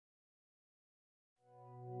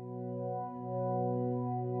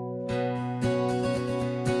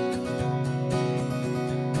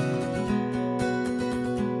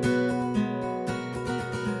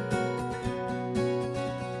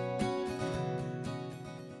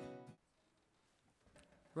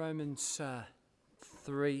Romans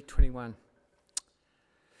 3:21.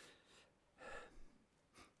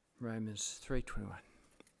 Romans 3:21.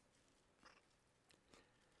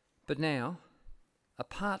 But now,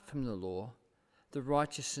 apart from the law, the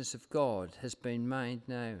righteousness of God has been made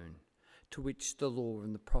known, to which the law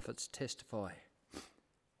and the prophets testify.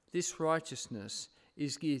 This righteousness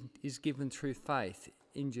is given through faith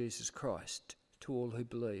in Jesus Christ to all who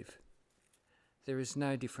believe. There is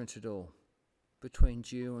no difference at all between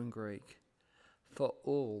Jew and Greek, for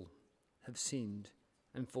all have sinned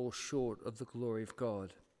and fall short of the glory of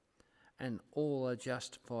God, and all are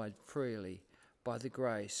justified freely by the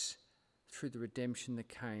grace through the redemption that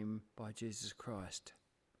came by Jesus Christ.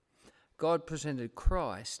 God presented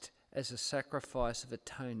Christ as a sacrifice of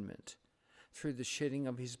atonement through the shedding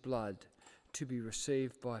of his blood to be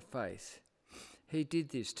received by faith. He did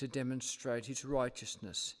this to demonstrate his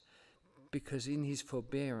righteousness, because in his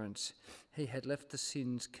forbearance he had left the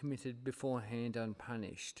sins committed beforehand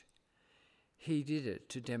unpunished. He did it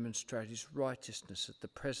to demonstrate his righteousness at the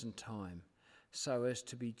present time, so as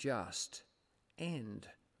to be just and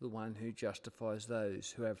the one who justifies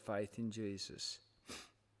those who have faith in Jesus.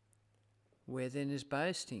 Where then is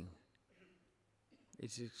boasting?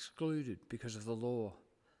 It's excluded because of the law.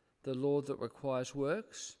 The law that requires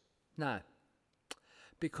works? No,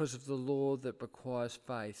 because of the law that requires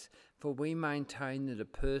faith. For we maintain that a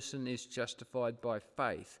person is justified by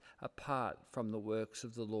faith apart from the works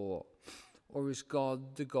of the law. Or is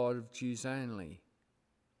God the God of Jews only?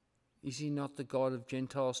 Is he not the God of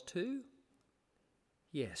Gentiles too?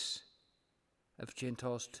 Yes, of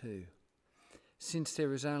Gentiles too. Since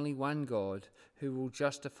there is only one God who will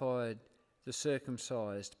justify the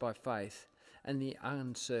circumcised by faith and the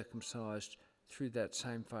uncircumcised through that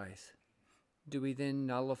same faith. Do we then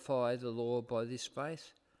nullify the law by this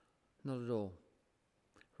faith? Not at all.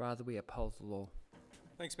 Rather, we uphold the law.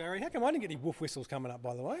 Thanks, Barry. How come I didn't get any woof whistles coming up,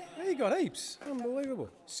 by the way? You got heaps. Unbelievable.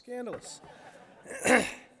 Scandalous.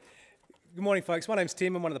 Good morning, folks. My name's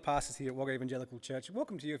Tim. I'm one of the pastors here at Wagga Evangelical Church.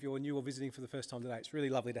 Welcome to you if you're new or visiting for the first time today. It's really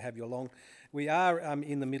lovely to have you along. We are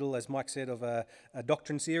in the middle, as Mike said, of a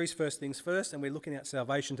doctrine series, First Things First, and we're looking at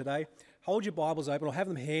salvation today. Hold your Bibles open or have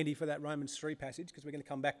them handy for that Romans 3 passage, because we're going to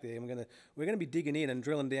come back there and we're going to be digging in and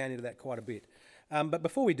drilling down into that quite a bit. But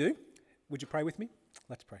before we do, would you pray with me?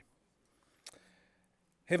 Let's pray.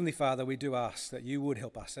 Heavenly Father, we do ask that you would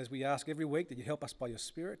help us, as we ask every week, that you help us by your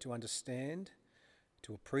Spirit to understand,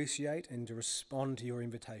 to appreciate and to respond to your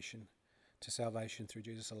invitation to salvation through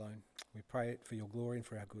Jesus alone. We pray it for your glory and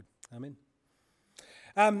for our good. Amen.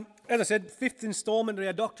 As I said, fifth instalment of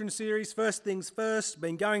our doctrine series, First Things First,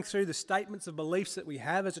 been going through the statements of beliefs that we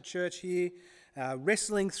have as a church here,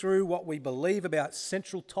 wrestling through what we believe about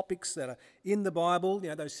central topics that are in the Bible,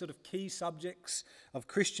 those sort of key subjects of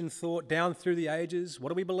Christian thought down through the ages. What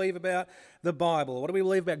do we believe about the Bible? What do we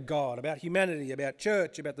believe about God, about humanity, about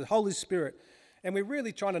church, about the Holy Spirit? And we're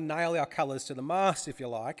really trying to nail our colours to the mast, if you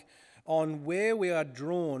like, on where we are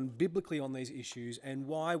drawn biblically on these issues and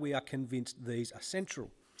why we are convinced these are central.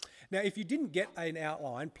 Now, if you didn't get an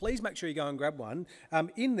outline, please make sure you go and grab one.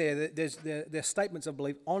 In there, there's statements of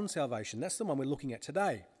belief on salvation. That's the one we're looking at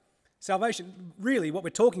today. Salvation, really what we're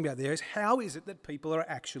talking about there is how is it that people are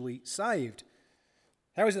actually saved?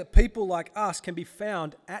 How is it that people like us can be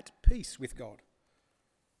found at peace with God?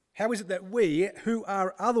 How is it that we, who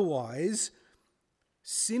are otherwise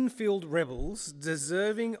sin-filled rebels,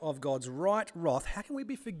 deserving of God's right wrath, how can we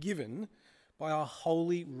be forgiven by our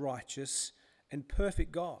holy, righteous, and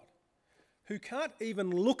perfect God, who can't even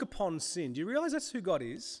look upon sin? Do you realise that's who God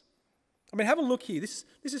is? I mean, have a look here. This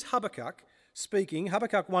is Habakkuk speaking,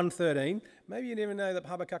 Habakkuk 1:13. Maybe you didn't even know that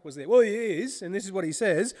Habakkuk was there. Well, he is, and this is what he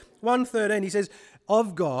says. 1:13, he says,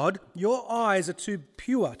 "Of God, your eyes are too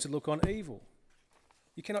pure to look on evil.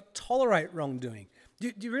 You cannot tolerate wrongdoing."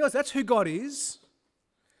 Do you realise that's who God is?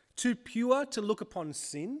 Too pure to look upon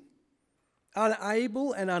sin,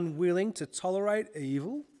 unable and unwilling to tolerate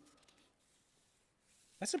evil.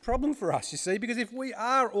 That's a problem for us, you see, because if we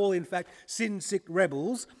are all, in fact, sin-sick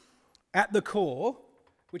rebels at the core,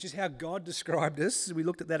 which is how God described us, we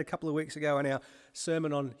looked at that a couple of weeks ago in our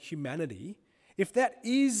sermon on humanity, if that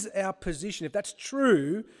is our position, if that's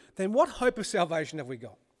true, then what hope of salvation have we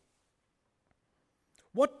got?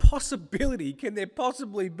 What possibility can there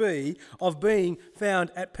possibly be of being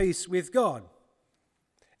found at peace with God?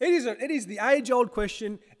 It is the age-old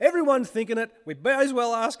question. Everyone's thinking it. We may as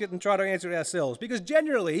well ask it and try to answer it ourselves, because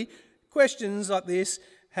generally questions like this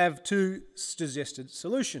have two suggested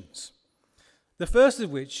solutions. The first of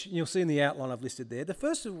which, you'll see in the outline I've listed there, the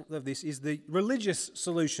first of this is the religious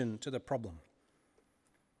solution to the problem.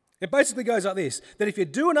 It basically goes like this, that if you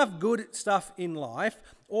do enough good stuff in life,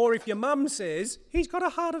 or if your mum says, he's got a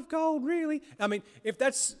heart of gold, really. I mean, if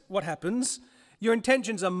that's what happens, your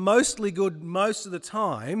intentions are mostly good most of the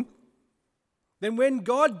time, then when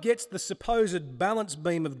God gets the supposed balance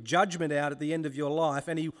beam of judgment out at the end of your life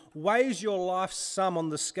and he weighs your life's sum on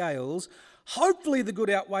the scales, hopefully the good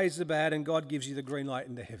outweighs the bad and God gives you the green light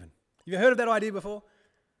into heaven. Have you heard of that idea before?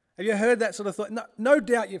 Have you heard that sort of thought? No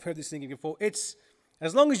doubt you've heard this thinking before. It's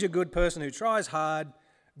as long as you're a good person who tries hard,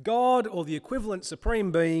 God or the equivalent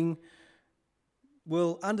supreme being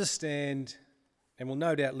will understand and will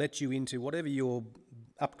no doubt let you into whatever your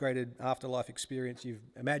upgraded afterlife experience you've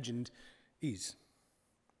imagined is.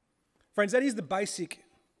 Friends, that is the basic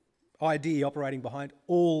idea operating behind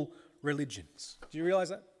all religions. Do you realise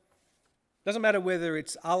that? Doesn't matter whether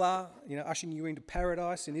it's Allah, ushering you into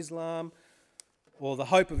paradise in Islam, or the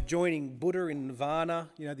hope of joining Buddha in nirvana,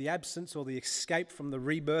 the absence or the escape from the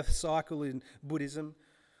rebirth cycle in Buddhism,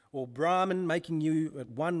 or Brahman making you at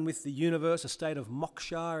one with the universe, a state of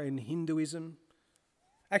moksha in Hinduism.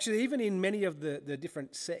 Actually, even in many of the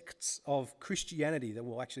different sects of Christianity that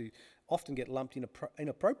will actually often get lumped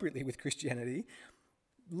inappropriately with Christianity,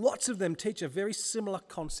 lots of them teach a very similar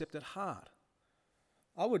concept at heart.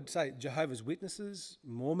 I would say Jehovah's Witnesses,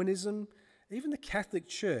 Mormonism, even the Catholic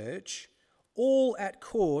Church, all at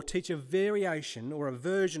core teach a variation or a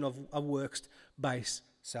version of a works-based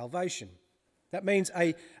salvation. That means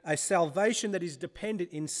a salvation that is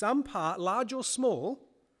dependent in some part, large or small,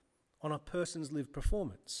 on a person's lived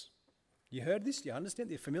performance. You heard this? Do you understand?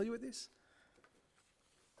 Are you familiar with this?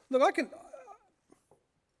 Look, I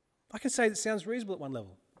can say that sounds reasonable at one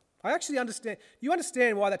level. I actually understand. You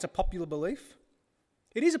understand why that's a popular belief?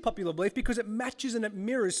 It is a popular belief because it matches and it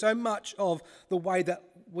mirrors so much of the way that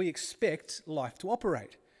we expect life to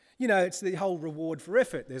operate. It's the whole reward for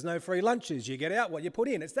effort. There's no free lunches. You get out what you put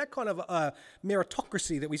in. It's that kind of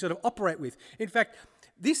meritocracy that we sort of operate with. In fact,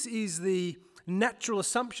 this is the natural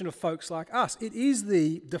assumption of folks like us. It is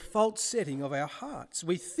the default setting of our hearts.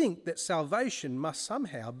 We think that salvation must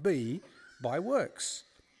somehow be by works.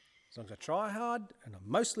 As long as I try hard and I'm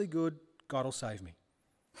mostly good, God will save me.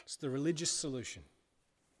 It's the religious solution.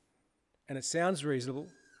 And it sounds reasonable,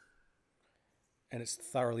 and it's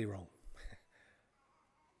thoroughly wrong.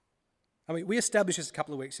 I mean, we established this a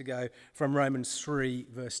couple of weeks ago from Romans 3,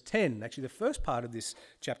 verse 10, actually the first part of this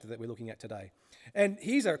chapter that we're looking at today. And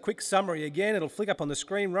here's a quick summary again. It'll flick up on the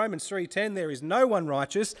screen. Romans 3:10, there is no one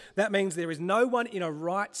righteous. That means there is no one in a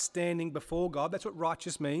right standing before God. That's what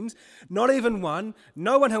righteous means. Not even one.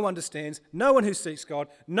 No one who understands. No one who seeks God.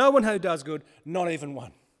 No one who does good. Not even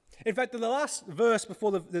one. In fact, in the last verse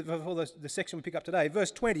before the section we pick up today,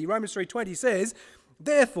 verse 20, Romans 3:20 says,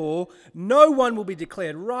 therefore, no one will be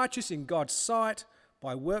declared righteous in God's sight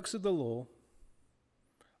by works of the law.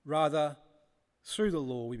 Rather, through the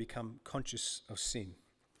law, we become conscious of sin.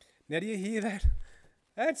 Now, do you hear that?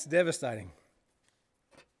 That's devastating.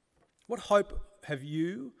 What hope have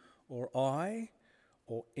you or I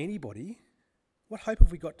or anybody, what hope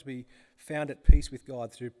have we got to be found at peace with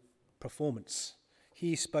God through performance?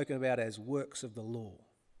 Here spoken about as works of the law.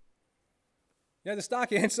 The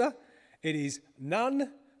stark answer, it is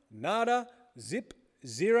none, nada, zip,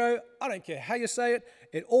 zero. I don't care how you say it.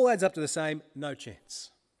 It all adds up to the same, no chance.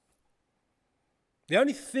 The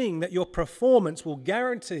only thing that your performance will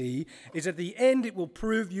guarantee is at the end it will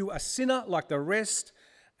prove you a sinner like the rest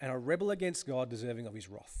and a rebel against God deserving of his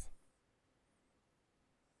wrath.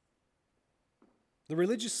 The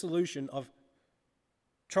religious solution of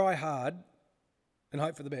try hard and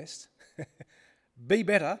hope for the best, be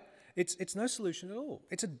better, it's no solution at all.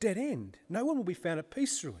 It's a dead end. No one will be found at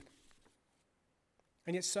peace through it.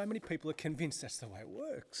 And yet so many people are convinced that's the way it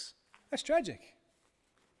works. That's tragic.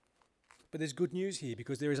 But there's good news here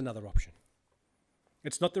because there is another option.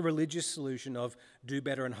 It's not the religious solution of do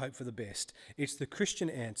better and hope for the best. It's the Christian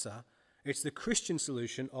answer. It's the Christian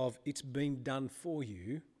solution of it's been done for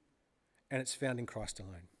you and it's found in Christ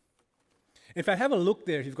alone. In fact, have a look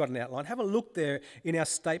there if you've got an outline. Have a look there in our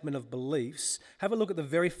statement of beliefs. Have a look at the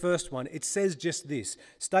very first one. It says just this.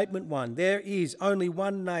 Statement 1, there is only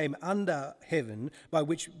one name under heaven by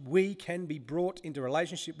which we can be brought into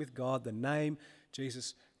relationship with God, the name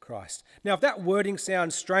Jesus Christ. Now, if that wording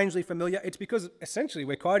sounds strangely familiar, it's because essentially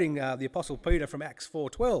we're quoting the Apostle Peter from Acts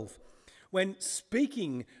 4:12. When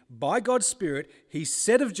speaking by God's Spirit, he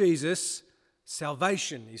said of Jesus,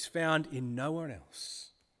 salvation is found in no one else.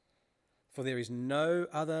 For there is no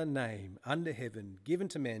other name under heaven given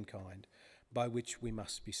to mankind by which we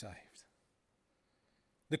must be saved.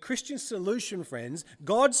 The Christian solution, friends,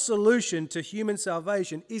 God's solution to human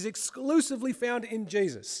salvation is exclusively found in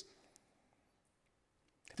Jesus.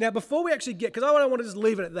 Now, before we actually get, because I don't want to just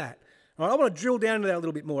leave it at that. All right, I want to drill down into that a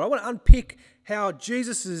little bit more. I want to unpick how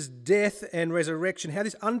Jesus' death and resurrection, how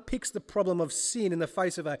this unpicks the problem of sin in the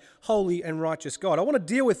face of a holy and righteous God. I want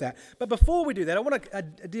to deal with that. But before we do that, I want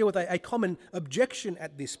to deal with a common objection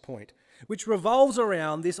at this point, which revolves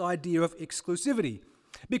around this idea of exclusivity.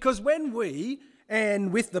 Because when we,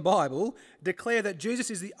 and with the Bible, declare that Jesus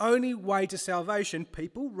is the only way to salvation,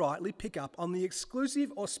 people rightly pick up on the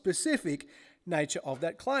exclusive or specific nature of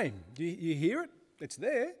that claim. You hear it? It's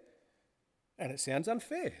there. And it sounds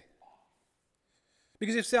unfair.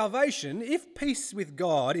 Because if peace with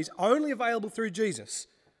God is only available through Jesus,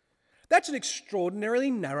 that's an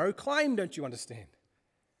extraordinarily narrow claim, don't you understand?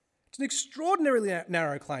 It's an extraordinarily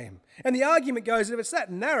narrow claim. And the argument goes that if it's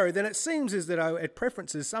that narrow, then it seems as though it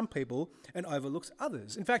preferences some people and overlooks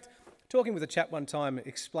others. In fact, talking with a chap one time,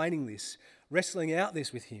 explaining this, wrestling out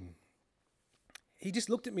this with him, he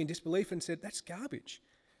just looked at me in disbelief and said, that's garbage.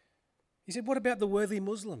 He said, what about the worthy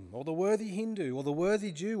Muslim or the worthy Hindu or the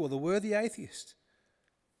worthy Jew or the worthy atheist?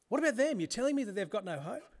 What about them? You're telling me that they've got no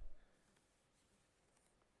hope?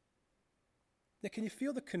 Now, can you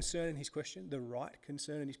feel the concern in his question, the right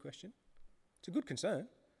concern in his question? It's a good concern.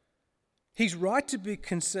 He's right to be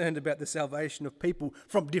concerned about the salvation of people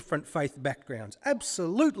from different faith backgrounds.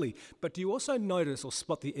 Absolutely. But do you also notice or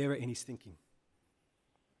spot the error in his thinking?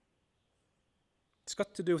 It's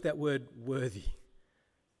got to do with that word worthy.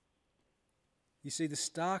 You see, the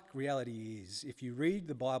stark reality is, if you read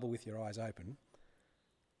the Bible with your eyes open,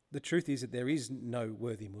 the truth is that there is no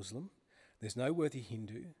worthy Muslim, there's no worthy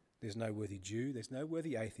Hindu, there's no worthy Jew, there's no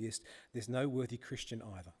worthy atheist, there's no worthy Christian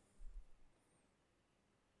either.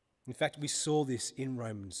 In fact, we saw this in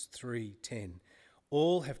Romans 3:10.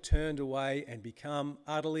 All have turned away and become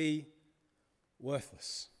utterly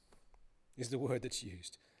worthless, is the word that's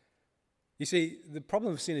used. You see, the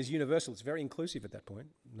problem of sin is universal. It's very inclusive at that point.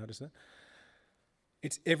 Notice that?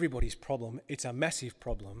 It's everybody's problem. It's a massive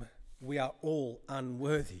problem. We are all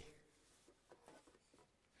unworthy.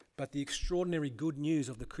 But the extraordinary good news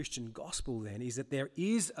of the Christian gospel then is that there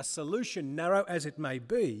is a solution, narrow as it may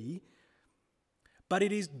be, but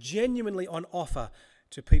it is genuinely on offer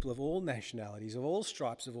to people of all nationalities, of all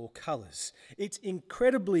stripes, of all colours. It's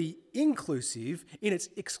incredibly inclusive in its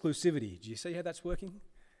exclusivity. Do you see how that's working?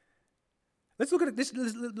 Let's look at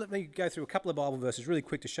it. Let me go through a couple of Bible verses really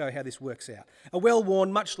quick to show how this works out. A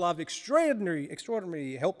well-worn, much-loved,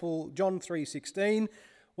 extraordinary, helpful John 3:16.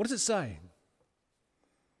 What does it say?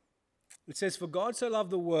 It says, "For God so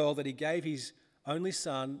loved the world that he gave his only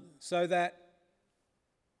Son, so that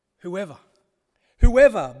whoever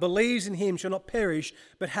believes in him shall not perish,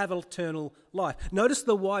 but have eternal life." Notice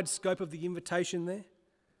the wide scope of the invitation there.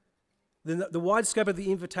 The wide scope of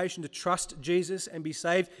the invitation to trust Jesus and be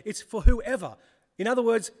saved, it's for whoever. In other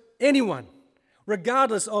words, anyone,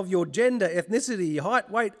 regardless of your gender, ethnicity,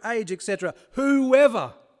 height, weight, age, etc.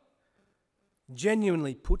 Whoever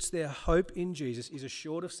genuinely puts their hope in Jesus is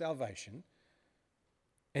assured of salvation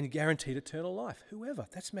and guaranteed eternal life. Whoever.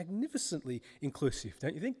 That's magnificently inclusive,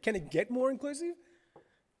 don't you think? Can it get more inclusive?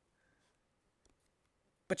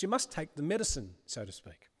 But you must take the medicine, so to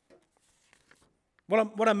speak.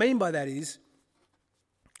 What I mean by that is,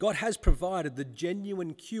 God has provided the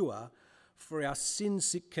genuine cure for our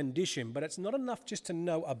sin-sick condition, but it's not enough just to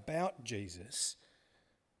know about Jesus.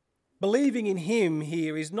 Believing in him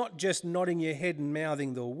here is not just nodding your head and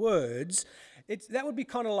mouthing the words. That would be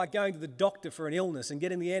kind of like going to the doctor for an illness and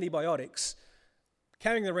getting the antibiotics,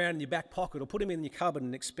 carrying them around in your back pocket or putting them in your cupboard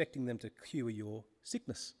and expecting them to cure your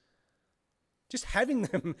sickness. Just having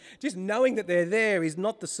them, just knowing that they're there is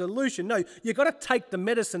not the solution. No, you've got to take the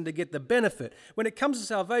medicine to get the benefit. When it comes to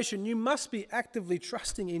salvation, you must be actively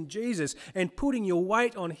trusting in Jesus and putting your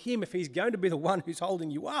weight on him if he's going to be the one who's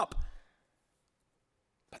holding you up.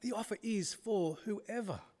 But the offer is for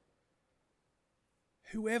whoever.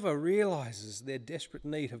 Whoever realizes their desperate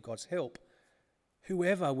need of God's help.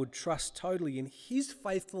 Whoever would trust totally in his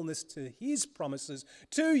faithfulness to his promises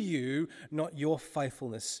to you, not your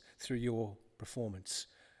faithfulness through your performance,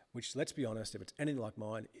 which, let's be honest, if it's anything like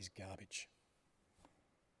mine, is garbage.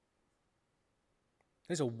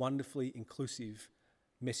 There's a wonderfully inclusive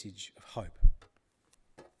message of hope.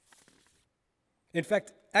 In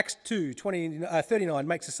fact, Acts 2:39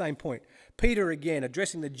 makes the same point. Peter again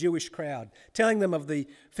addressing the Jewish crowd, telling them of the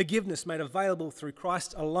forgiveness made available through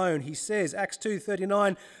Christ alone. He says, Acts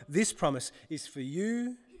 2:39, "This promise is for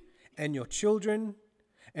you and your children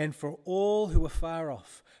and for all who are far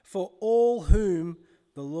off, for all whom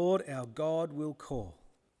the Lord our God will call."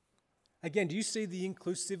 Again, do you see the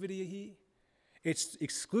inclusivity here? It's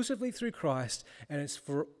exclusively through Christ, and it's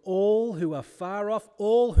for all who are far off,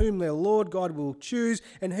 all whom their Lord God will choose.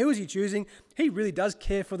 And who is he choosing? He really does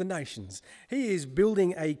care for the nations. He is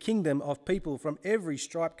building a kingdom of people from every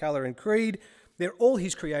stripe, colour and creed. They're all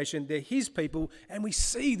his creation, they're his people, and we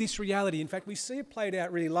see this reality. In fact, we see it played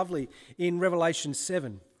out really lovely in Revelation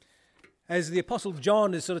 7. As the Apostle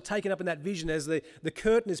John is sort of taken up in that vision, as the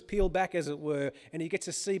curtain is peeled back, as it were, and he gets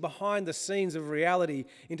to see behind the scenes of reality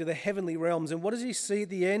into the heavenly realms. And what does he see at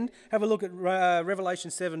the end? Have a look at Revelation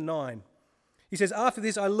 7:9. He says, "After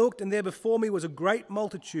this I looked, and there before me was a great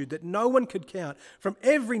multitude that no one could count, from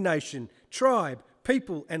every nation, tribe,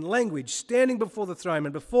 people, and language, standing before the throne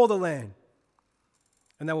and before the Lamb.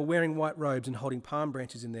 And they were wearing white robes and holding palm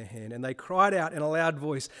branches in their hand. And they cried out in a loud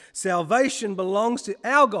voice, 'Salvation belongs to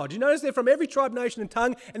our God.'" You notice they're from every tribe, nation and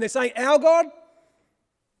tongue, and they're saying, "Our God?"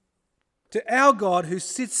 "To our God who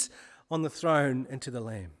sits on the throne and to the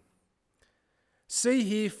Lamb." See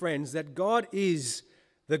here, friends, that God is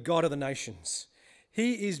the God of the nations.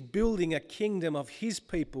 He is building a kingdom of his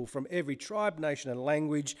people from every tribe, nation and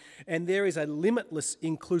language, and there is a limitless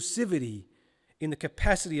inclusivity in the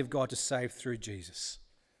capacity of God to save through Jesus.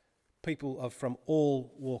 People from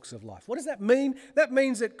all walks of life. What does that mean? That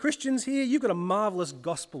means that Christians here, you've got a marvellous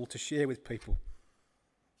gospel to share with people.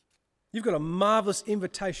 You've got a marvellous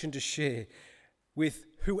invitation to share with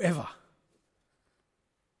whoever.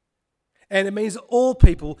 And it means that all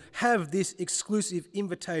people have this exclusive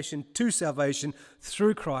invitation to salvation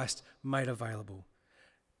through Christ made available.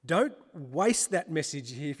 Don't waste that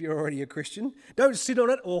message here if you're already a Christian. Don't sit on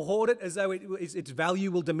it or hoard it as though its value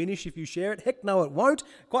will diminish if you share it. Heck no, it won't.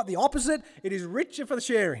 Quite the opposite. It is richer for the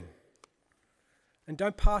sharing. And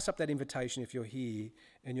don't pass up that invitation if you're here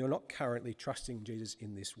and you're not currently trusting Jesus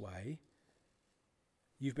in this way.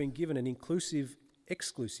 You've been given an inclusive,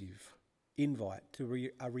 exclusive invite to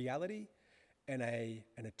a reality and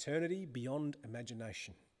an eternity beyond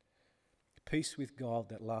imagination. Peace with God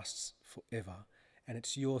that lasts forever. And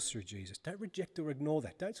it's yours through Jesus. Don't reject or ignore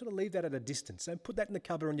that. Don't sort of leave that at a distance. Don't put that in the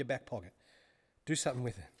cupboard or in your back pocket. Do something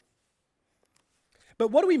with it. But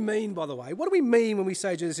what do we mean, by the way? What do we mean when we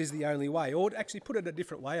say Jesus is the only way? Or actually put it a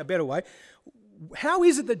different way, a better way. How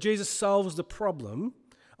is it that Jesus solves the problem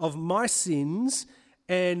of my sins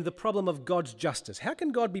and the problem of God's justice? How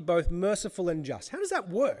can God be both merciful and just? How does that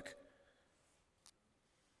work?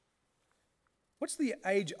 What's the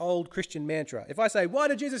age-old Christian mantra? If I say, "Why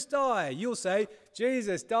did Jesus die?" You'll say,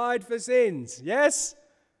 "Jesus died for sins." Yes?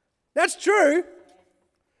 That's true.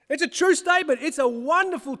 It's a true statement. It's a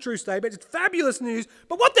wonderful true statement. It's fabulous news.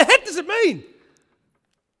 But what the heck does it mean?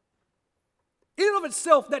 In and of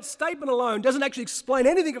itself, that statement alone doesn't actually explain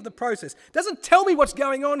anything of the process. Doesn't tell me what's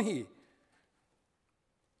going on here.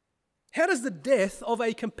 How does the death of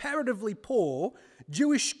a comparatively poor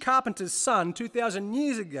Jewish carpenter's son 2,000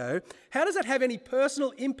 years ago, how does that have any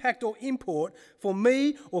personal impact or import for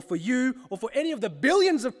me or for you or for any of the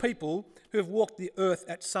billions of people who have walked the earth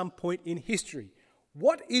at some point in history?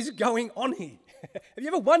 What is going on here? Have you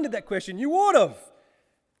ever wondered that question? You ought to have.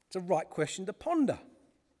 It's a right question to ponder.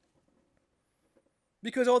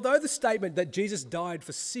 Because although the statement that Jesus died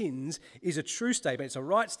for sins is a true statement, it's a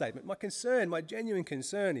right statement, my genuine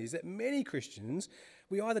concern is that many Christians,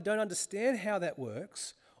 we either don't understand how that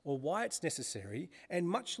works or why it's necessary, and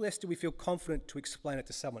much less do we feel confident to explain it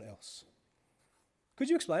to someone else. Could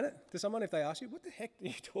you explain it to someone if they ask you, "What the heck are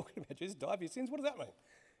you talking about? Jesus died for your sins? What does that mean?"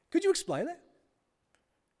 Could you explain it?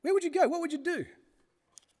 Where would you go? What would you do?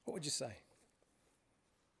 What would you say?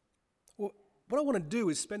 Well, what I want to do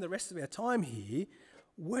is spend the rest of our time here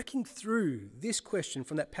working through this question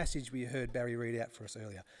from that passage we heard Barry read out for us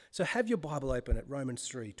earlier. So have your Bible open at Romans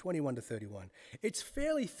 3, 21 to 31. It's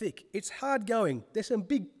fairly thick. It's hard going. There's some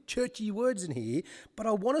big churchy words in here, but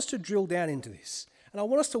I want us to drill down into this. And I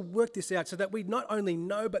want us to work this out so that we not only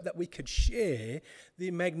know, but that we could share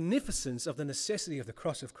the magnificence of the necessity of the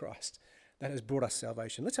cross of Christ that has brought us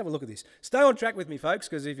salvation. Let's have a look at this. Stay on track with me, folks,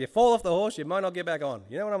 because if you fall off the horse, you might not get back on.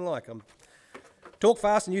 You know what I'm like. Talk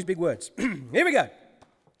fast and use big words. Here we go.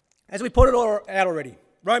 As we put it all out already,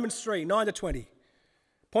 Romans 3, 9 to 20,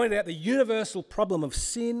 pointed out the universal problem of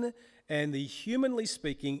sin and the, humanly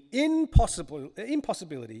speaking,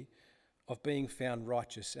 impossibility of being found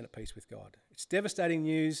righteous and at peace with God. It's devastating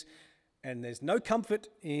news, and there's no comfort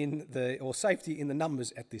or safety in the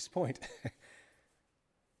numbers at this point.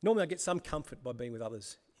 Normally I get some comfort by being with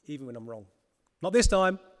others, even when I'm wrong. Not this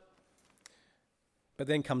time. But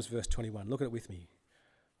then comes verse 21. Look at it with me.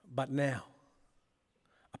 But now,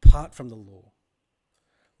 apart from the law,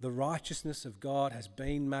 the righteousness of God has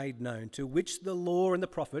been made known, to which the law and the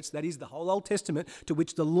prophets, that is the whole Old Testament, to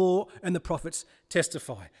which the law and the prophets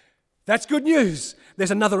testify. That's good news.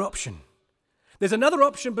 There's another option. There's another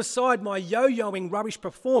option beside my yo-yoing rubbish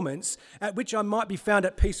performance at which I might be found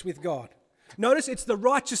at peace with God. Notice it's the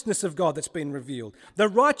righteousness of God that's been revealed. The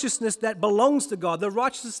righteousness that belongs to God, the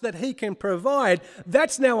righteousness that He can provide,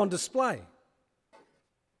 that's now on display.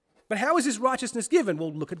 But how is this righteousness given?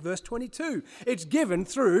 Well, look at verse 22. It's given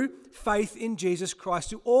through faith in Jesus Christ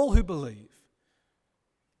to all who believe.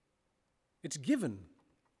 It's given.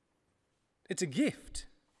 It's a gift.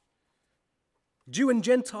 Jew and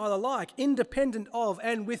Gentile alike, independent of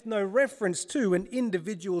and with no reference to an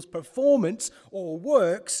individual's performance or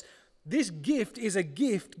works, this gift is a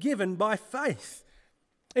gift given by faith.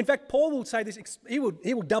 In fact, Paul will say this, he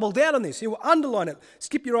will double down on this, he will underline it.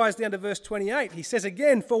 Skip your eyes down to verse 28. He says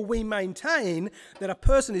again, for we maintain that a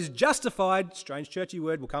person is justified, strange churchy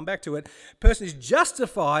word, we'll come back to it, a person is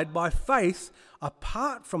justified by faith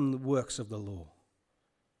apart from the works of the law.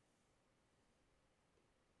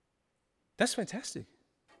 That's fantastic.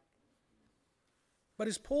 But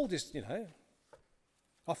is Paul just,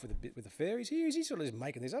 off with the fairies here? Is he sort of just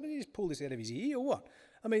making this up? Did he just pull this out of his ear or what?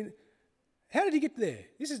 I mean, how did he get there?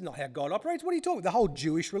 This is not how God operates. What are you talking about? The whole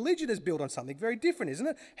Jewish religion is built on something very different, isn't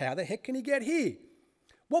it? How the heck can he get here?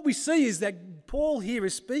 What we see is that Paul here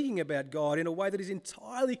is speaking about God in a way that is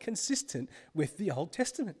entirely consistent with the Old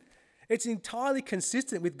Testament. It's entirely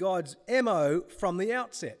consistent with God's MO from the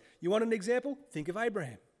outset. You want an example? Think of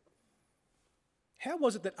Abraham. How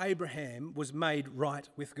was it that Abraham was made right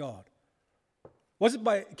with God? Was it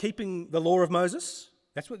by keeping the law of Moses?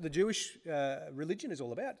 That's what the Jewish religion is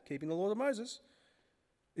all about, keeping the law of Moses.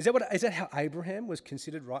 Is that how Abraham was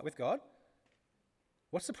considered right with God?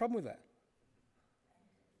 What's the problem with that?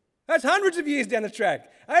 That's hundreds of years down the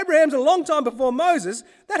track. Abraham's a long time before Moses.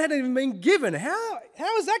 That hadn't even been given. How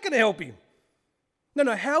is that going to help him?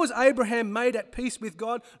 No. How is Abraham made at peace with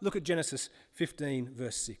God? Look at Genesis 15,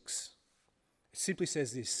 verse 6. It simply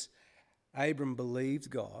says this: Abram believed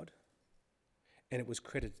God, and it was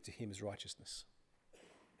credited to him as righteousness.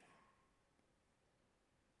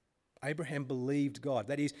 Abraham believed God.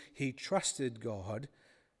 That is, he trusted God.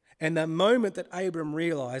 And the moment that Abram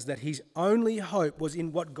realized that his only hope was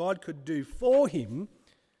in what God could do for him,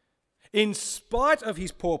 in spite of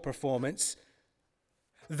his poor performance,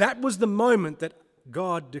 that was the moment that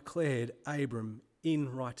God declared Abram in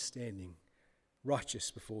right standing,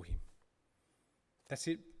 righteous before him. That's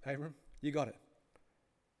it, Abram. You got it.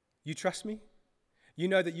 You trust me? You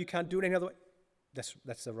know that you can't do it any other way?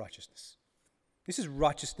 That's the righteousness. This is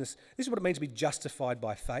righteousness. This is what it means to be justified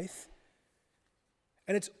by faith.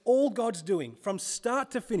 And it's all God's doing from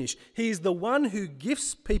start to finish. He is the one who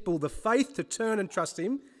gifts people the faith to turn and trust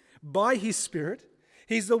Him by His Spirit.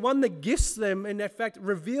 He's the one that gifts them and, in fact,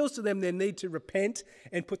 reveals to them their need to repent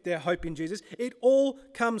and put their hope in Jesus. It all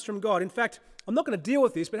comes from God. In fact, I'm not going to deal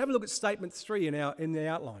with this, but have a look at statement 3 in the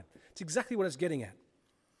outline. It's exactly what it's getting at.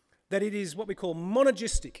 That it is what we call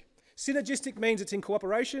monergistic. Synergistic means it's in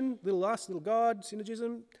cooperation, little us, little God,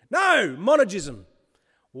 synergism. No, monergism.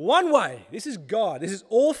 One way. This is God. This is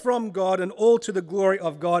all from God and all to the glory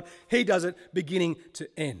of God. He does it beginning to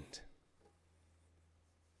end.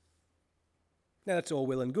 Now that's all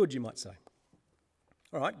well and good, you might say.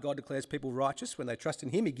 All right, God declares people righteous when they trust in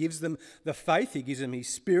Him. He gives them the faith. He gives them His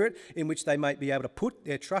Spirit in which they might be able to put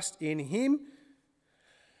their trust in Him.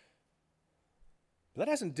 But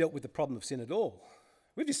that hasn't dealt with the problem of sin at all.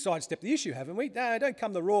 We've just sidestepped the issue, haven't we? No, don't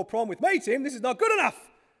come the raw problem with me, Tim. This is not good enough.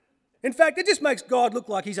 In fact, it just makes God look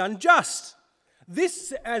like He's unjust.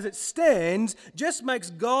 This, as it stands, just makes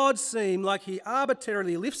God seem like He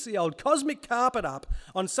arbitrarily lifts the old cosmic carpet up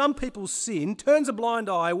on some people's sin, turns a blind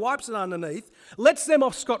eye, wipes it underneath, lets them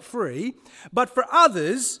off scot-free, but for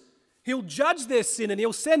others, He'll judge their sin and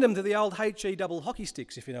He'll send them to the old HE double hockey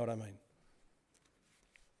sticks, if you know what I mean.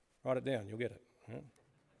 Write it down, you'll get it. Right?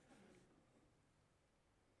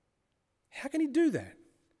 How can He do that?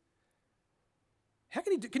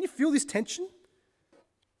 Can you feel this tension?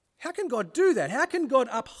 How can God do that? How can God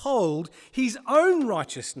uphold His own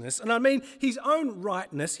righteousness, and I mean His own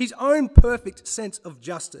rightness, His own perfect sense of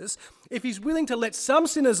justice, if He's willing to let some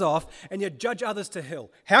sinners off and yet judge others to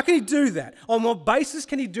hell? How can He do that? On what basis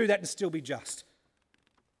can He do that and still be just?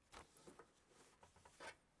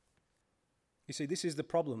 You see, this is the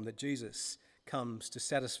problem that Jesus comes to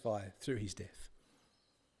satisfy through His death.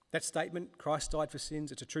 That statement, Christ died for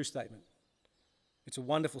sins, it's a true statement. It's a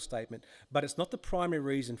wonderful statement, but it's not the primary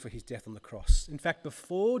reason for His death on the cross. In fact,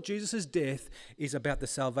 before Jesus' death is about the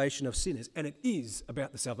salvation of sinners, and it is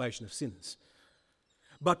about the salvation of sinners.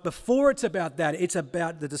 But before it's about that, it's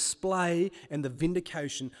about the display and the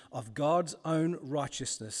vindication of God's own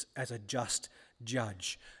righteousness as a just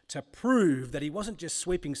judge to prove that he wasn't just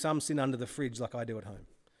sweeping some sin under the fridge like I do at home.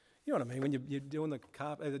 You know what I mean? When you're doing the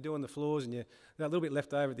carpet, doing the floors, and you've got a little bit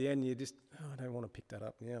left over at the end, and you just, I don't want to pick that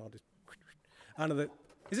up. Yeah, I'll just under the.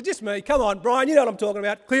 Is it just me? Come on, Brian, you know what I'm talking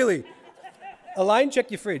about. Clearly, Elaine,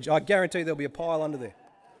 check your fridge. I guarantee there'll be a pile under there.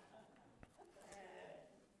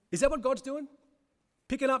 Is that what God's doing?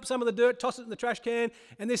 Picking up some of the dirt, toss it in the trash can,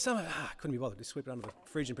 and there's some. I couldn't be bothered. Just sweep it under the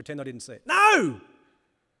fridge and pretend I didn't see it.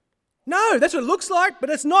 No, that's what it looks like, but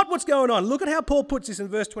it's not what's going on. Look at how Paul puts this in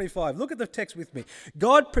verse 25. Look at the text with me.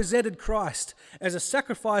 God presented Christ as a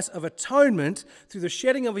sacrifice of atonement through the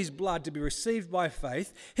shedding of his blood to be received by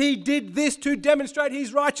faith. He did this to demonstrate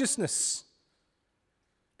his righteousness,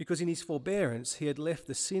 because in his forbearance he had left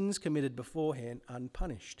the sins committed beforehand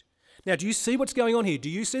unpunished. Now, do you see what's going on here? Do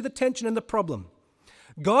you see the tension and the problem?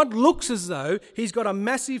 God looks as though he's got a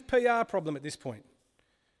massive PR problem at this point.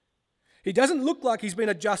 He doesn't look like he's been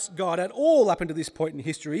a just God at all up until this point in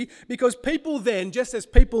history, because people then, just as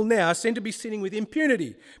people now, seem to be sinning with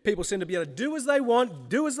impunity. People seem to be able to do as they want,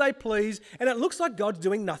 do as they please, and it looks like God's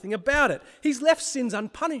doing nothing about it. He's left sins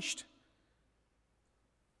unpunished.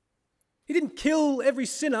 He didn't kill every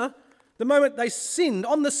sinner the moment they sinned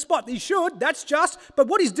on the spot. He should, that's just, but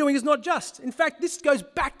what he's doing is not just. In fact, this goes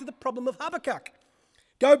back to the problem of Habakkuk.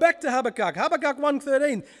 Go back to Habakkuk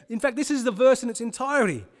 1:13. In fact, this is the verse in its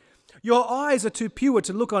entirety. Your eyes are too pure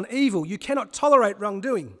to look on evil. You cannot tolerate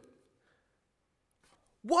wrongdoing.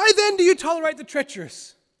 Why then do you tolerate the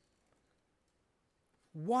treacherous?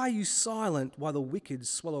 Why are you silent while the wicked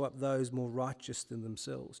swallow up those more righteous than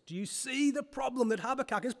themselves? Do you see the problem that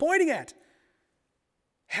Habakkuk is pointing at?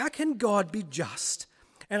 How can God be just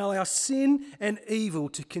and allow sin and evil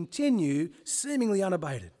to continue seemingly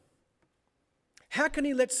unabated? How can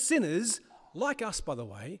he let sinners, like us by the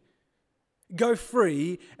way, go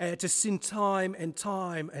free to sin time and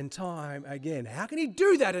time and time again? How can he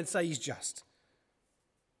do that and say he's just?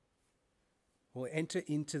 Well, enter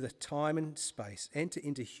into the time and space, enter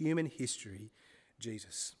into human history,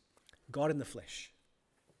 Jesus, God in the flesh,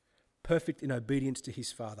 perfect in obedience to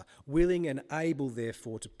his Father, willing and able,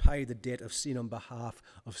 therefore, to pay the debt of sin on behalf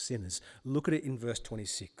of sinners. Look at it in verse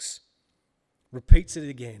 26. Repeats it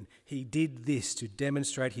again. He did this to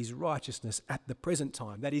demonstrate his righteousness at the present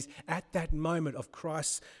time. That is, at that moment of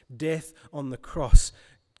Christ's death on the cross.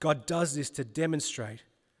 God does this to demonstrate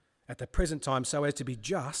at the present time so as to be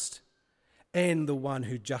just and the one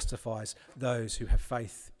who justifies those who have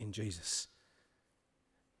faith in Jesus.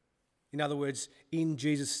 In other words, in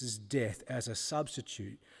Jesus' death as a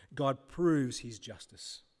substitute, God proves his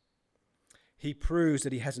justice. He proves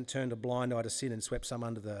that he hasn't turned a blind eye to sin and swept some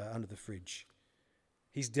under the fridge.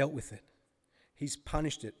 He's dealt with it. He's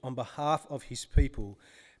punished it on behalf of his people,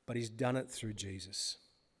 but he's done it through Jesus.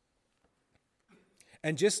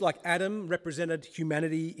 And just like Adam represented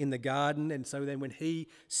humanity in the garden, and so then when he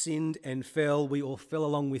sinned and fell, we all fell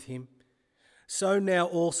along with him, so now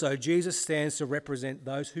also Jesus stands to represent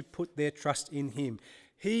those who put their trust in him.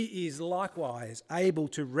 He is likewise able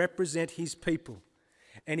to represent his people,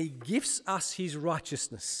 and he gifts us his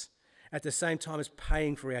righteousness at the same time as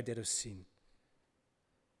paying for our debt of sin.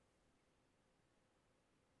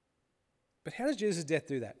 But how does Jesus' death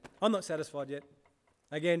do that? I'm not satisfied yet.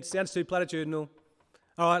 Again, sounds too platitudinal.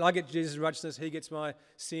 All right, I get Jesus' righteousness, he gets my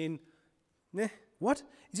sin. What?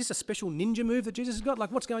 Is this a special ninja move that Jesus has got?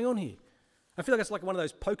 Like, what's going on here? I feel like it's like one of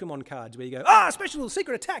those Pokemon cards where you go, special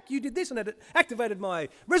secret attack, you did this and it activated my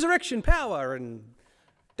resurrection power and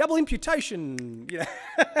double imputation. You know.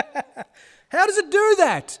 How does it do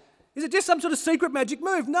that? Is it just some sort of secret magic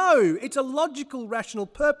move? No, it's a logical, rational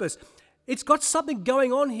purpose. It's got something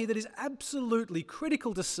going on here that is absolutely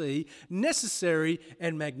critical to see, necessary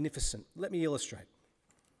and magnificent. Let me illustrate.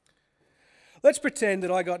 Let's pretend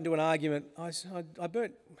that I got into an argument. I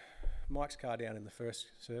burnt Mike's car down in the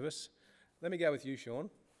first service. Let me go with you,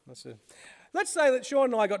 Sean. Let's say that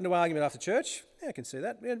Sean and I got into an argument after church. Yeah, I can see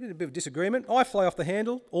that. We had a bit of disagreement. I fly off the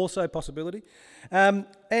handle, also a possibility.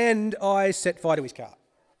 And I set fire to his car.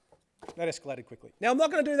 That escalated quickly. Now, I'm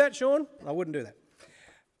not going to do that, Sean. I wouldn't do that.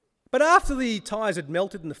 But after the tyres had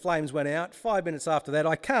melted and the flames went out, 5 minutes after that,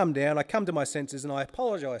 I calmed down, I come to my senses and I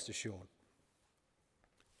apologise to Sean.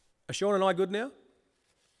 Are Sean and I good now?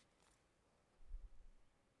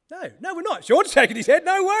 No, we're not. Sean's shaking his head.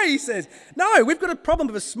 No way, he says. No, we've got a problem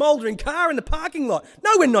with a smouldering car in the parking lot.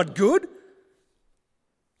 No, we're not good.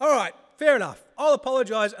 All right, fair enough. I'll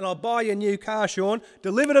apologise and I'll buy you a new car, Sean.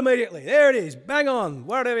 Delivered immediately. There it is. Bang on.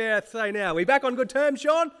 What do we have to say now? We back on good terms,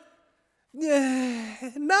 Sean?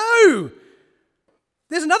 Yeah, no.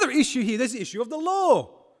 There's another issue here. There's the issue of the law.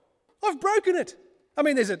 I've broken it. I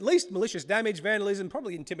mean, there's at least malicious damage, vandalism,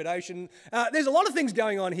 probably intimidation. There's a lot of things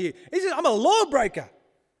going on here. I'm a lawbreaker.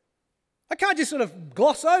 I can't just sort of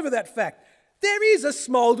gloss over that fact. There is a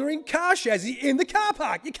smouldering car chassis in the car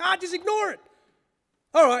park. You can't just ignore it.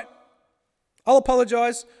 All right, I'll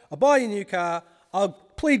apologise. I'll buy you a new car. I'll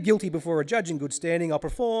plead guilty before a judge in good standing. I'll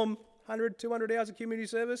perform 100, 200 hours of community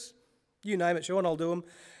service. You name it, Sean, I'll do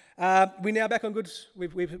them. We now back on good,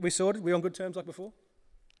 we sorted, we're on good terms like before?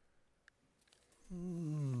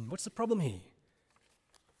 What's the problem here?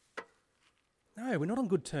 No, we're not on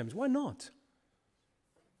good terms. Why not?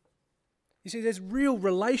 You see, there's real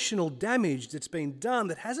relational damage that's been done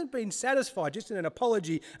that hasn't been satisfied just in an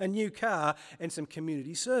apology, a new car, and some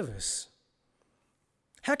community service.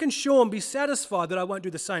 How can Sean be satisfied that I won't do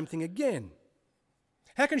the same thing again?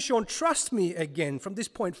 How can Sean trust me again from this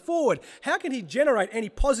point forward? How can he generate any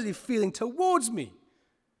positive feeling towards me?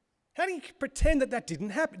 How do you pretend that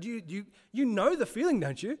didn't happen? You know the feeling,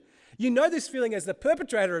 don't you? You know this feeling as the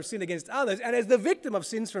perpetrator of sin against others and as the victim of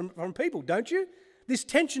sins from people, don't you? This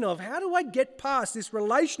tension of how do I get past this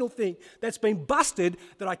relational thing that's been busted,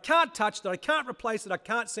 that I can't touch, that I can't replace, that I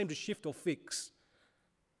can't seem to shift or fix.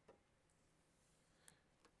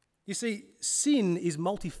 You see, sin is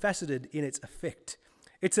multifaceted in its effect.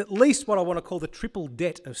 It's at least what I want to call the triple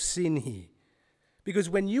debt of sin here. Because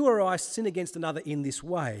when you or I sin against another in this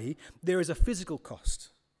way, there is a physical cost.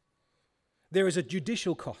 There is a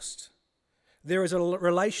judicial cost. There is a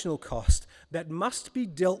relational cost that must be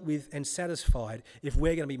dealt with and satisfied if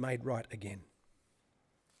we're going to be made right again.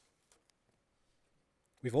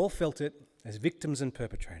 We've all felt it as victims and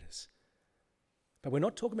perpetrators. But we're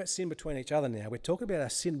not talking about sin between each other now. We're talking about our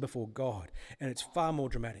sin before God, and it's far more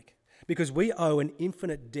dramatic. Because we owe an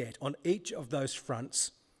infinite debt on each of those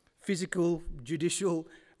fronts, physical, judicial,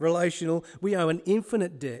 relational. We owe an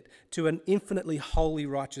infinite debt to an infinitely holy,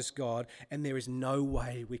 righteous God, and there is no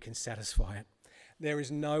way we can satisfy it. There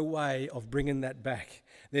is no way of bringing that back.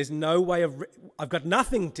 There's no way of... I've got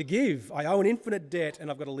nothing to give. I owe an infinite debt,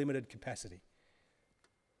 and I've got a limited capacity.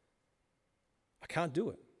 I can't do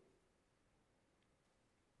it.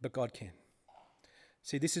 But God can.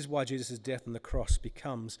 See, this is why Jesus' death on the cross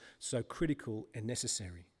becomes so critical and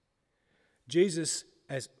necessary. Jesus,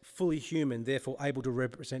 as fully human, therefore able to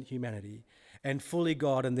represent humanity, and fully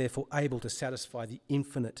God, and therefore able to satisfy the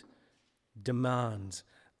infinite demands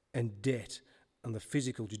and debt on the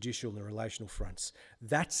physical, judicial, and the relational fronts.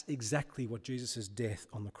 That's exactly what Jesus' death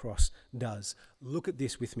on the cross does. Look at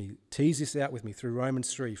this with me. Tease this out with me through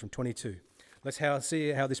Romans 3 from 22. Let's see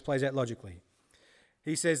how this plays out logically.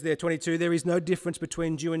 He says there, 22, there is no difference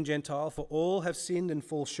between Jew and Gentile, for all have sinned and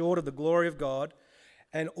fall short of the glory of God,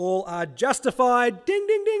 and all are justified. Ding,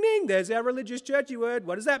 ding, ding, ding. There's our religious churchy word.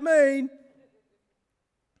 What does that mean?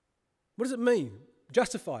 What does it mean?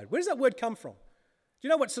 Justified. Where does that word come from? Do you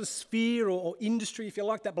know what sort of sphere or industry, if you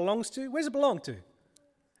like, that belongs to? Where does it belong to?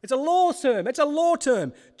 It's a law term. It's a law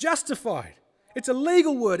term. Justified. It's a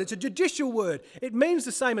legal word. It's a judicial word. It means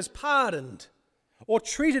the same as pardoned or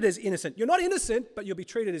treated as innocent. You're not innocent, but you'll be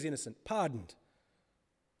treated as innocent. Pardoned.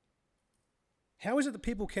 How is it that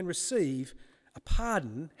people can receive a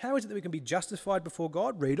pardon? How is it that we can be justified before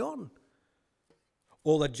God? Read on.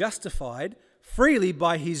 All are justified freely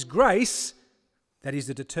by his grace. That is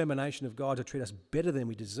the determination of God to treat us better than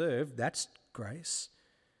we deserve. That's grace.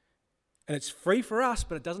 And it's free for us,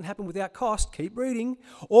 but it doesn't happen without cost. Keep reading.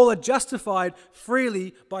 All are justified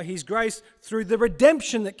freely by his grace through the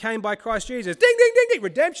redemption that came by Christ Jesus. Ding, ding, ding, ding.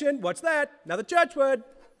 Redemption. What's that? Another church word.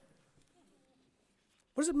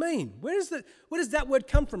 What does it mean? Where does that word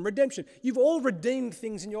come from? Redemption. You've all redeemed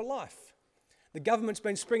things in your life. The government's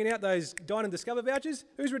been springing out those Dine and Discover vouchers.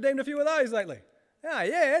 Who's redeemed a few of those lately? Oh,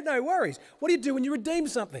 yeah, no worries. What do you do when you redeem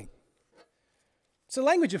something? It's a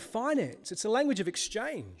language of finance. It's a language of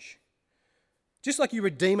exchange. Just like you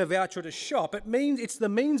redeem a voucher at a shop, it's the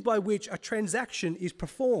means by which a transaction is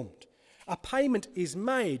performed. A payment is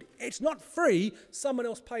made. It's not free. Someone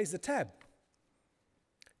else pays the tab.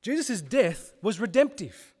 Jesus' death was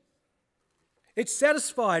redemptive. It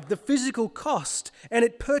satisfied the physical cost and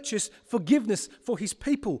it purchased forgiveness for his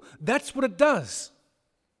people. That's what it does.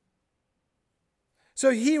 So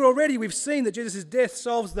here already we've seen that Jesus' death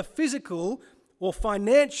solves the physical or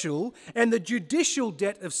financial and the judicial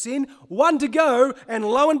debt of sin. One to go, and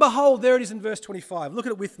lo and behold, there it is in verse 25. Look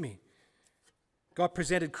at it with me. God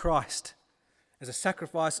presented Christ as a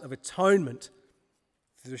sacrifice of atonement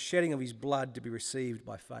through the shedding of his blood to be received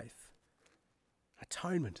by faith.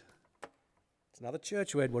 Atonement. It's another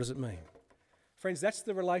church word. What does it mean? Friends, that's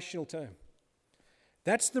the relational term.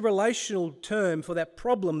 That's the relational term for that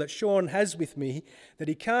problem that Sean has with me, that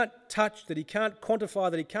he can't touch, that he can't quantify,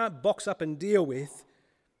 that he can't box up and deal with.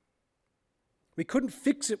 We couldn't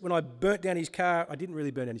fix it when I burnt down his car. I didn't really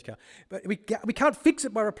burn down his car. But we can't fix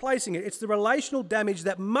it by replacing it. It's the relational damage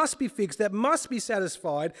that must be fixed, that must be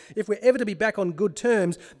satisfied if we're ever to be back on good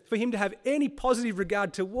terms. For him to have any positive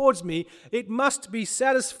regard towards me, it must be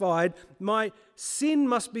satisfied. My sin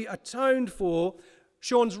must be atoned for.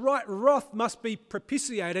 Sean's right wrath must be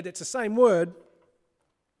propitiated. It's the same word.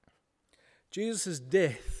 Jesus'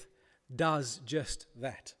 death does just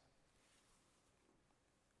that.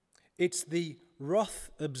 It's the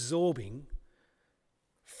wrath-absorbing,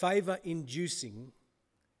 favour-inducing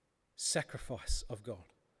sacrifice of God.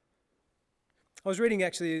 I was reading,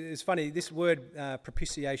 actually, it's funny, this word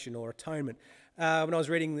propitiation or atonement. When I was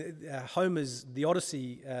reading Homer's The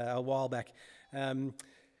Odyssey a while back,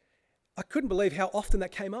 I couldn't believe how often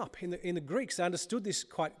that came up. In the Greeks, they understood this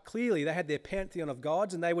quite clearly. They had their pantheon of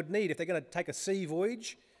gods, and they would need, if they're going to take a sea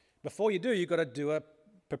voyage, before you do, you've got to do a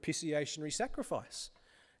propitiatory sacrifice.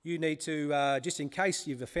 You need to, just in case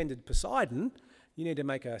you've offended Poseidon, you need to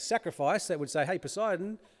make a sacrifice that would say, hey,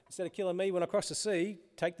 Poseidon, instead of killing me when I cross the sea,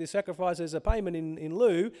 take this sacrifice as a payment in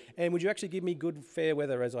lieu, and would you actually give me good, fair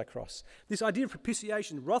weather as I cross? This idea of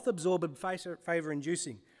propitiation, wrath-absorbing,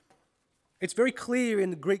 favour-inducing. It's very clear in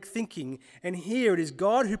the Greek thinking, and here it is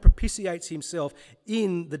God who propitiates himself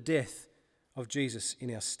in the death of Jesus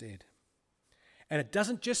in our stead. And it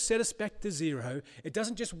doesn't just set us back to zero. It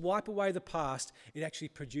doesn't just wipe away the past. It actually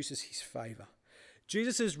produces his favour.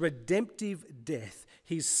 Jesus' redemptive death,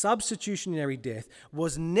 his substitutionary death,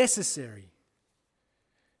 was necessary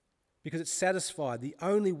because it satisfied the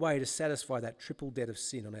only way to satisfy that triple debt of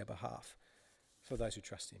sin on our behalf for those who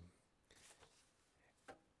trust him.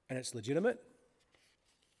 And it's legitimate,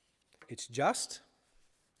 it's just,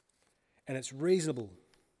 and it's reasonable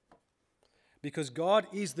because God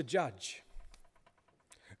is the judge.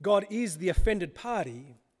 God is the offended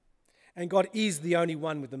party, and God is the only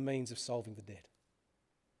one with the means of solving the debt.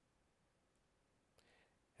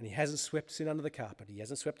 And he hasn't swept sin under the carpet. He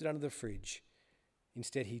hasn't swept it under the fridge.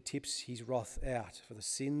 Instead, he tips his wrath out for the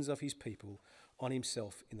sins of his people on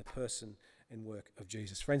himself in the person and work of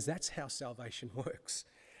Jesus. Friends, that's how salvation works.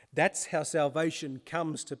 That's how salvation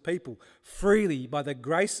comes to people freely by the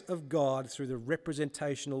grace of God through the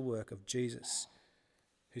representational work of Jesus,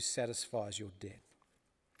 who satisfies your debt.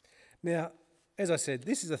 Now, as I said,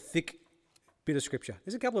 this is a thick bit of scripture.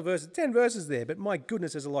 There's a couple of verses, 10 verses there, but my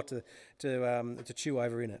goodness, there's a lot to chew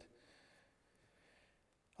over in it.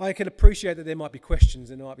 I can appreciate that there might be questions,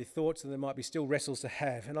 and there might be thoughts, and there might be still wrestles to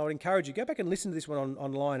have. And I would encourage you, go back and listen to this one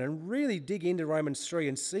online and really dig into Romans 3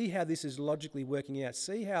 and see how this is logically working out.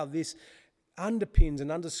 See how this underpins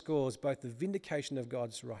and underscores both the vindication of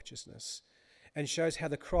God's righteousness and shows how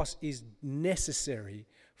the cross is necessary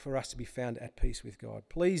for us to be found at peace with God.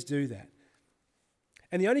 Please do that.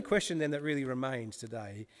 And the only question then that really remains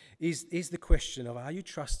today is the question of, are you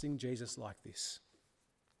trusting Jesus like this?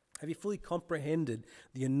 Have you fully comprehended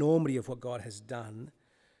the enormity of what God has done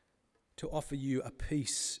to offer you a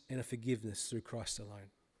peace and a forgiveness through Christ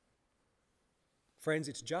alone? Friends,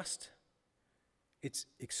 it's just, it's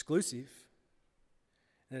exclusive,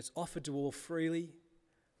 and it's offered to all freely,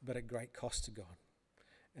 but at great cost to God.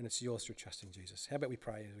 And it's yours through trusting Jesus. How about we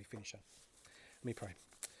pray as we finish up? Let me pray.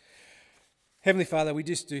 Heavenly Father, we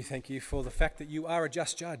just do thank you for the fact that you are a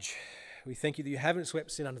just judge. We thank you that you haven't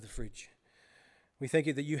swept sin under the fridge. We thank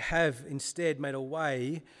you that you have instead made a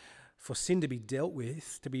way for sin to be dealt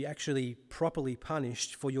with, to be actually properly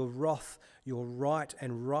punished, for your wrath, your right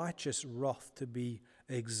and righteous wrath to be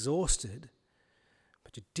exhausted.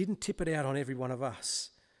 But you didn't tip it out on every one of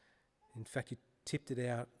us. In fact, you tipped it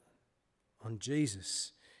out on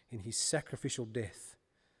Jesus in his sacrificial death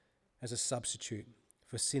as a substitute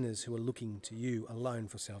for sinners who are looking to you alone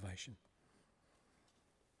for salvation.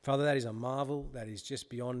 Father, that is a marvel that is just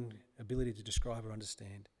beyond ability to describe or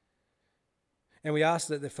understand. And we ask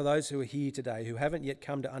that for those who are here today who haven't yet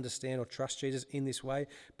come to understand or trust Jesus in this way,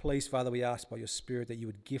 please, Father, we ask by your Spirit that you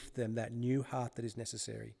would gift them that new heart that is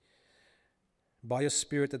necessary. By your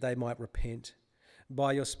Spirit that they might repent.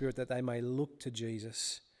 By your Spirit that they may look to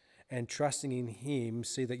Jesus and trusting in him,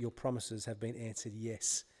 see that your promises have been answered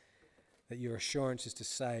yes. That your assurance is to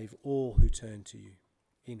save all who turn to you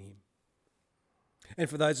in him. And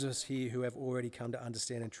for those of us here who have already come to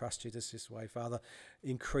understand and trust Jesus this way, Father,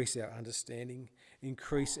 increase our understanding,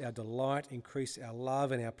 increase our delight, increase our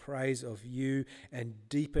love and our praise of you, and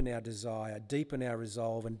deepen our desire, deepen our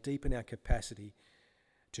resolve, and deepen our capacity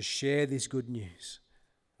to share this good news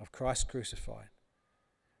of Christ crucified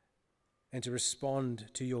and to respond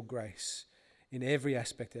to your grace in every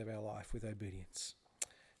aspect of our life with obedience.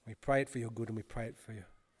 We pray it for your good, and we pray it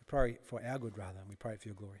for our good rather, and we pray it for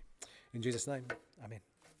your glory. In Jesus' name, amen.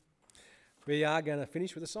 We are going to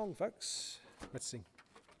finish with a song, folks. Let's sing.